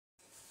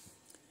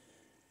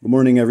Good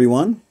morning,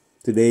 everyone.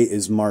 Today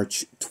is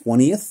March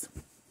 20th.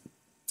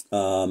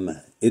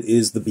 It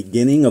is the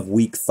beginning of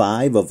week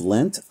 5 of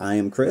Lent. I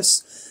am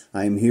Chris.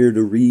 I am here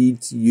to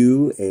read to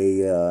you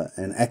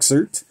an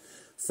excerpt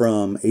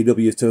from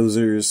A.W.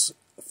 Tozer's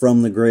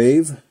From the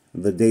Grave,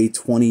 the Day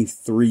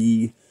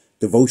 23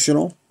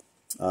 devotional,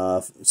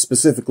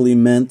 specifically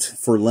meant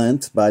for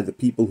Lent by the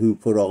people who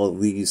put all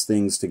of these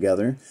things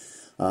together.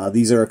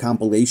 These are a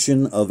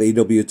compilation of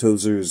A.W.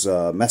 Tozer's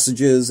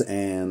messages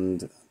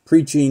and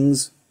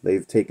preachings.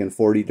 They've taken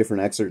 40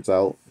 different excerpts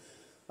out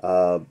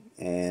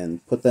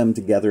and put them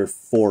together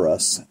for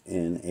us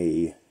in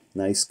a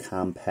nice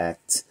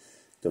compact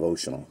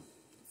devotional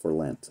for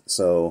Lent.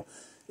 So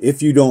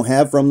if you don't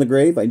have From the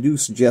Grave, I do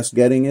suggest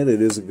getting it.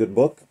 It is a good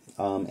book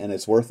and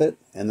it's worth it.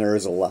 And there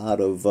is a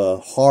lot of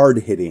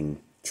hard-hitting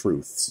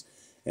truths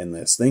in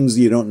this. Things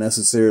you don't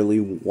necessarily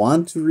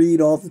want to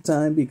read all the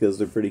time because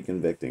they're pretty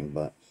convicting,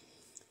 but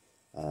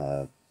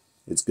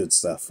it's good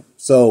stuff.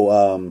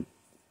 So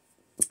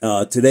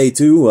today,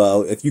 too,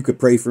 if you could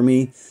pray for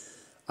me,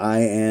 I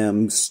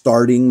am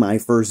starting my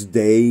first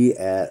day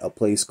at a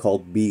place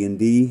called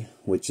B&D,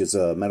 which is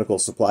a medical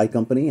supply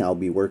company I'll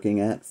be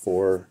working at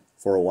for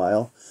a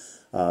while.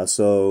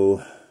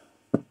 So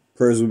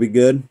prayers would be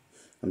good.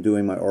 I'm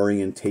doing my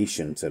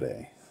orientation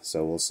today,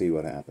 so we'll see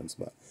what happens,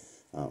 but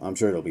I'm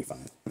sure it'll be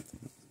fine.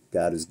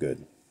 God is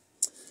good.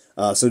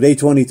 So day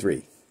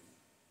 23.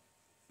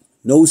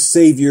 No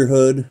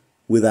Saviorhood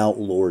without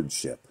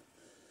Lordship.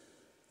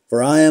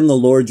 For I am the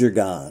Lord your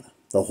God,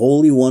 the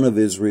Holy One of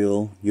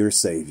Israel, your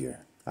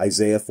Savior.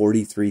 Isaiah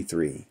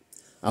 43:3.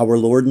 Our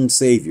Lord and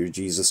Savior,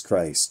 Jesus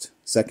Christ.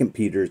 2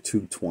 Peter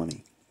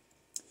 2:20.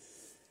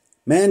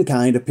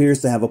 Mankind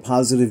appears to have a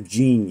positive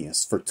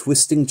genius for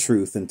twisting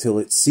truth until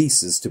it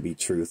ceases to be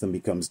truth and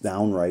becomes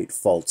downright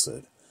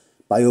falsehood.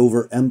 By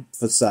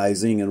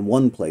overemphasizing in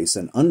one place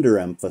and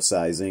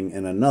underemphasizing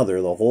in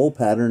another, the whole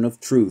pattern of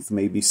truth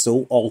may be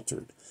so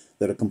altered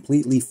that a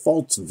completely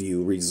false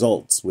view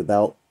results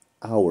without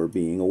our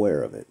being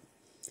aware of it.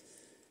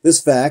 This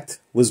fact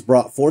was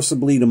brought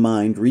forcibly to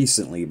mind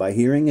recently by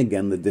hearing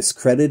again the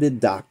discredited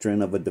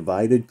doctrine of a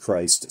divided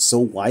Christ so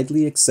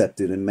widely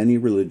accepted in many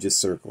religious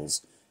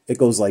circles. It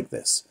goes like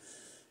this: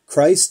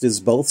 Christ is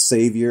both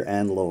Savior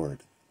and Lord.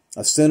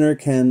 A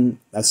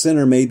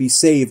sinner may be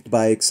saved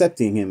by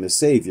accepting him as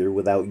Savior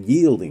without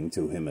yielding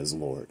to him as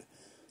Lord.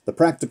 The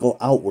practical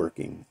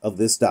outworking of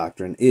this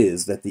doctrine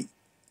is that the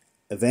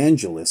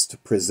evangelist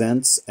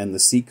presents and the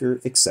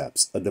seeker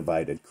accepts a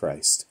divided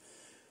Christ.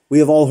 We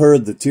have all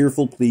heard the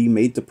tearful plea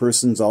made to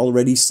persons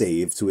already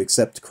saved to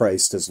accept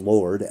Christ as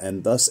Lord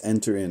and thus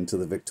enter into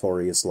the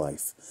victorious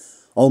life.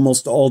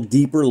 Almost all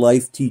deeper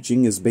life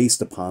teaching is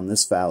based upon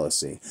this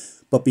fallacy,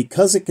 but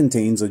because it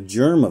contains a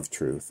germ of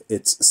truth,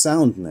 its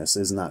soundness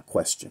is not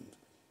questioned.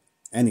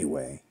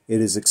 Anyway,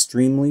 it is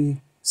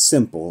extremely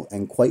simple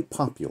and quite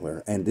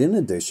popular, and in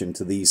addition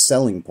to these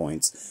selling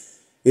points,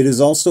 it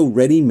is also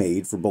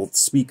ready-made for both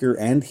speaker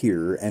and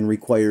hearer and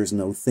requires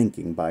no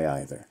thinking by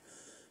either.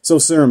 So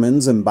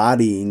sermons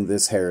embodying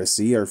this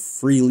heresy are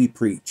freely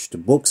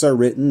preached. Books are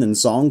written and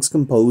songs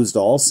composed,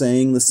 all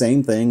saying the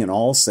same thing and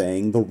all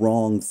saying the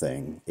wrong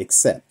thing,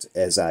 except,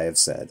 as I have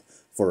said,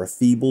 for a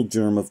feeble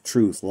germ of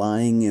truth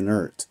lying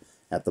inert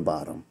at the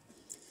bottom.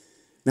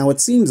 Now it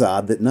seems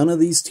odd that none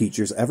of these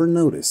teachers ever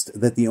noticed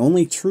that the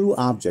only true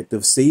object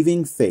of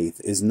saving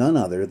faith is none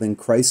other than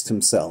Christ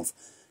himself,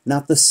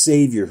 not the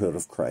Saviorhood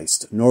of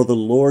Christ, nor the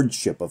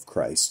Lordship of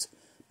Christ,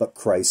 but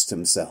Christ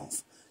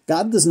himself.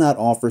 God does not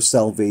offer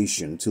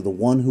salvation to the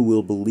one who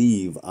will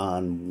believe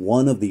on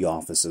one of the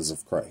offices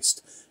of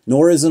Christ,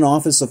 nor is an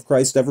office of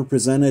Christ ever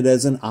presented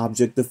as an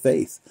object of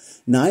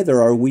faith.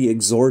 Neither are we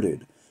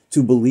exhorted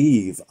to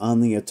believe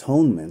on the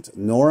atonement,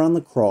 nor on the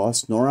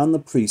cross, nor on the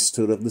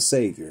priesthood of the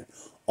Savior.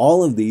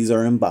 All of these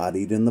are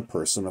embodied in the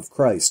person of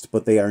Christ,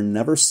 but they are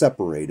never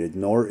separated,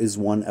 nor is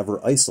one ever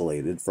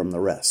isolated from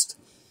the rest.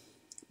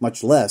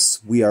 Much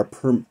less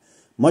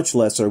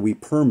are we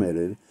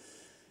permitted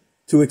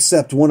to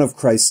accept one of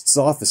Christ's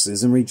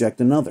offices and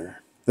reject another.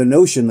 The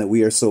notion that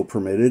we are so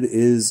permitted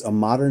is a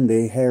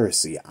modern-day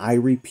heresy. I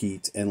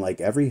repeat, and like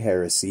every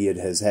heresy, it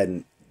has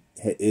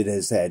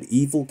had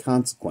evil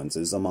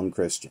consequences among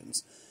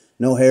Christians.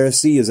 No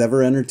heresy is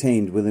ever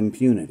entertained with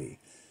impunity.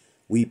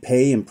 We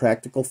pay in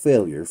practical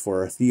failure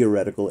for our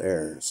theoretical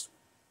errors.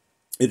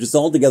 It is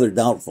altogether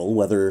doubtful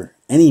whether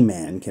any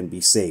man can be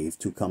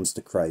saved who comes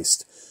to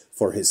Christ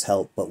for his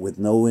help, but with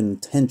no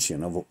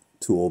intention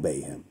to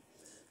obey him.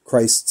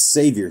 Christ's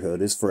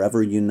Saviorhood is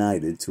forever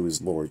united to his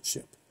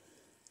Lordship.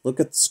 Look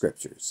at the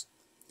Scriptures.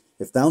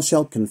 If thou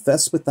shalt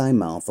confess with thy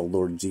mouth the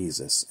Lord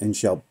Jesus, and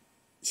shalt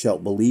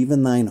believe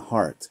in thine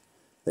heart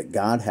that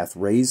God hath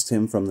raised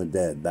him from the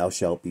dead, thou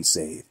shalt be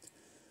saved.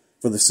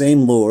 For the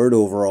same Lord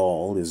over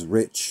all is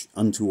rich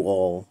unto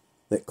all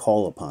that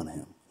call upon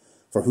him.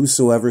 For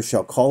whosoever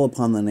shall call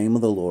upon the name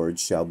of the Lord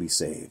shall be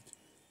saved.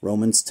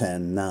 Romans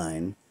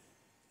 10:9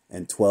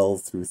 and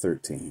 12 through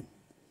 13.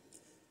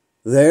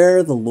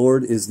 There the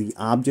Lord is the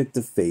object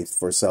of faith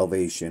for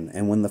salvation,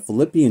 and when the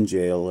Philippian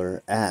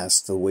jailer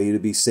asked the way to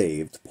be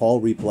saved, Paul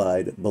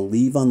replied,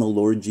 "Believe on the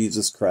Lord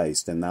Jesus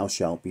Christ, and thou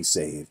shalt be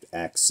saved."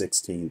 Acts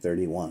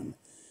 16:31.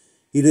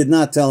 He did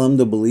not tell him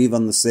to believe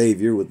on the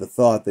Savior with the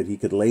thought that he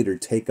could later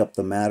take up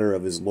the matter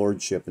of his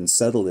lordship and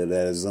settle it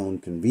at his own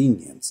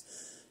convenience.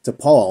 To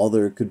Paul,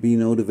 there could be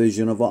no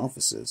division of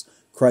offices.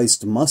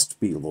 Christ must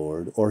be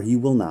Lord, or he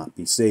will not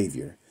be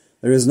Savior.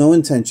 There is no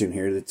intention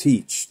here to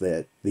teach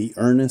that the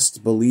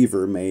earnest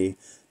believer may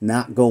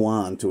not go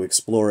on to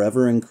explore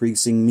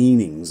ever-increasing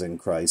meanings in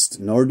Christ,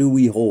 nor do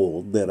we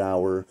hold that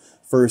our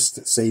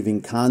first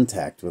saving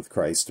contact with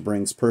Christ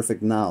brings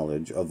perfect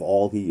knowledge of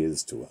all he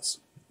is to us.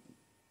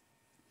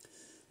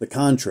 The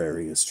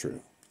contrary is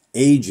true.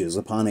 Ages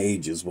upon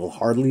ages will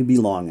hardly be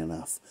long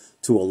enough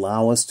to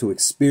allow us to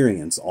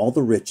experience all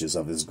the riches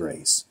of his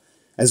grace.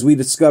 As we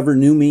discover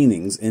new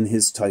meanings in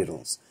his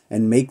titles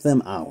and make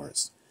them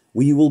ours,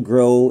 we will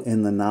grow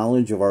in the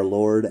knowledge of our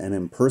Lord and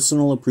in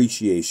personal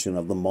appreciation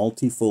of the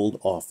multifold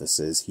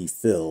offices he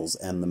fills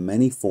and the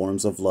many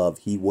forms of love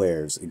he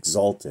wears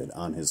exalted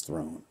on his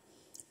throne.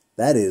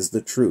 That is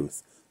the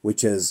truth,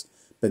 which has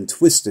been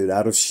twisted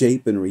out of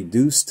shape and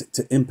reduced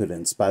to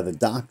impotence by the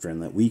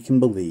doctrine that we can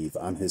believe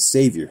on his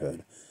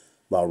Saviorhood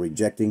while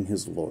rejecting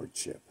his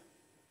Lordship.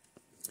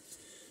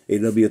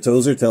 A.W.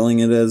 Tozer telling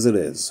it as it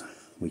is.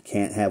 We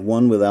can't have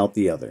one without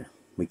the other.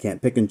 We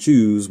can't pick and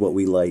choose what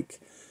we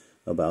like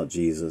about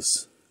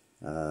Jesus.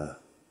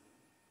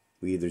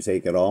 We either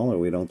take it all or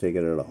we don't take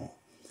it at all.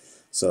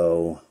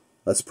 So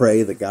let's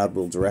pray that God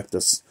will direct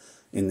us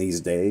in these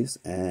days.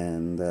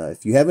 And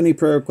if you have any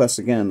prayer requests,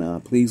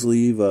 again, please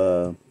leave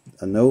a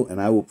note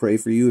and I will pray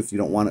for you. If you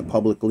don't want it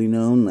publicly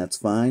known, that's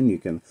fine. You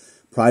can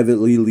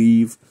privately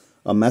leave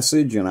a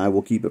message and I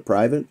will keep it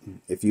private.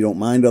 If you don't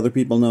mind other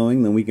people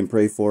knowing, then we can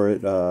pray for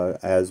it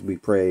as we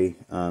pray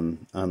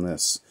on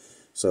this.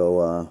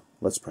 So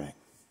let's pray.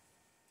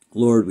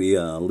 Lord, we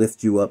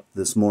lift you up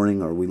this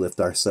morning, or we lift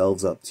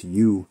ourselves up to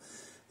you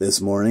this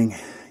morning.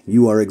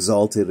 You are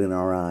exalted in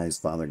our eyes,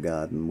 Father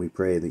God, and we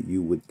pray that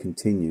you would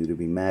continue to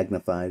be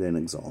magnified and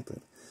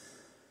exalted.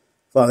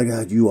 Father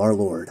God, you are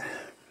Lord,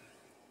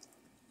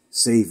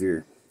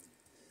 Savior,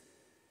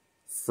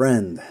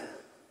 friend,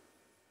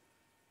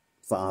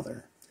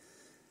 Father.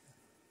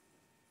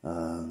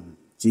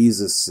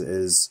 Jesus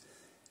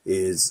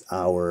is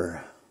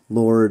our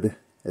Lord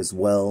as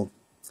well.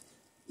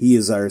 He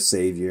is our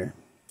Savior.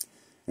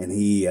 And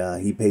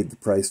he paid the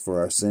price for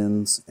our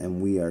sins,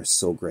 and we are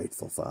so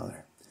grateful,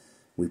 Father.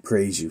 We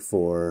praise you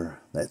for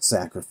that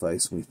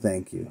sacrifice. We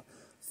thank you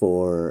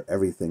for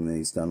everything that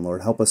he's done.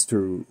 Lord, help us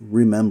to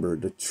remember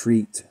to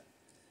treat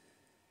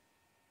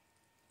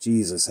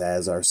Jesus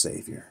as our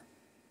Savior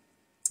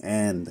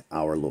and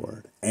our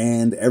Lord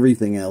and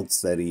everything else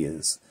that he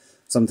is.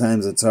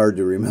 Sometimes it's hard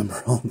to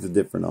remember all the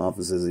different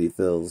offices he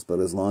fills, but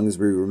as long as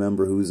we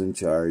remember who's in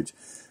charge,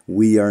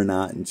 we are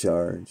not in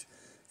charge.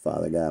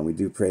 Father God, we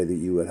do pray that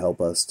you would help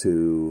us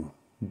to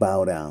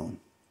bow down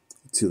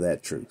to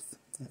that truth.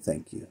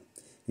 Thank you.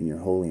 In your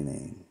holy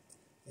name,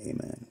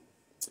 amen.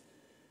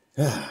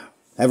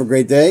 Have a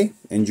great day.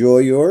 Enjoy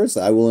yours.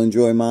 I will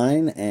enjoy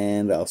mine,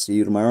 and I'll see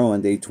you tomorrow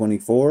on day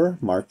 24,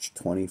 March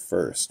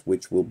 21st,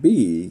 which will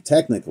be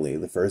technically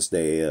the first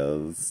day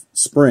of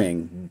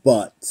spring,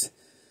 but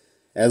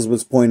as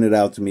was pointed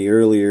out to me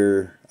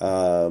earlier,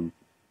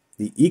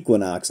 the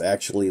equinox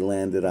actually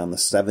landed on the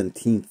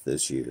 17th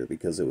this year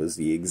because it was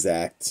the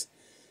exact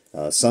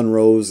sun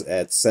rose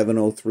at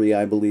 7:03,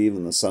 I believe,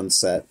 and the sun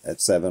set at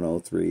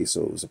 7:03,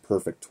 so it was a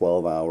perfect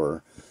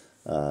 12-hour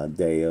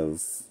day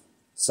of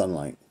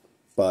sunlight.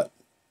 But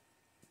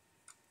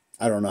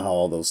I don't know how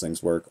all those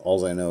things work.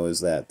 All I know is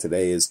that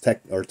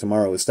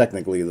tomorrow is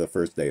technically the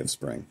first day of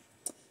spring.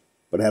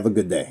 But have a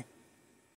good day.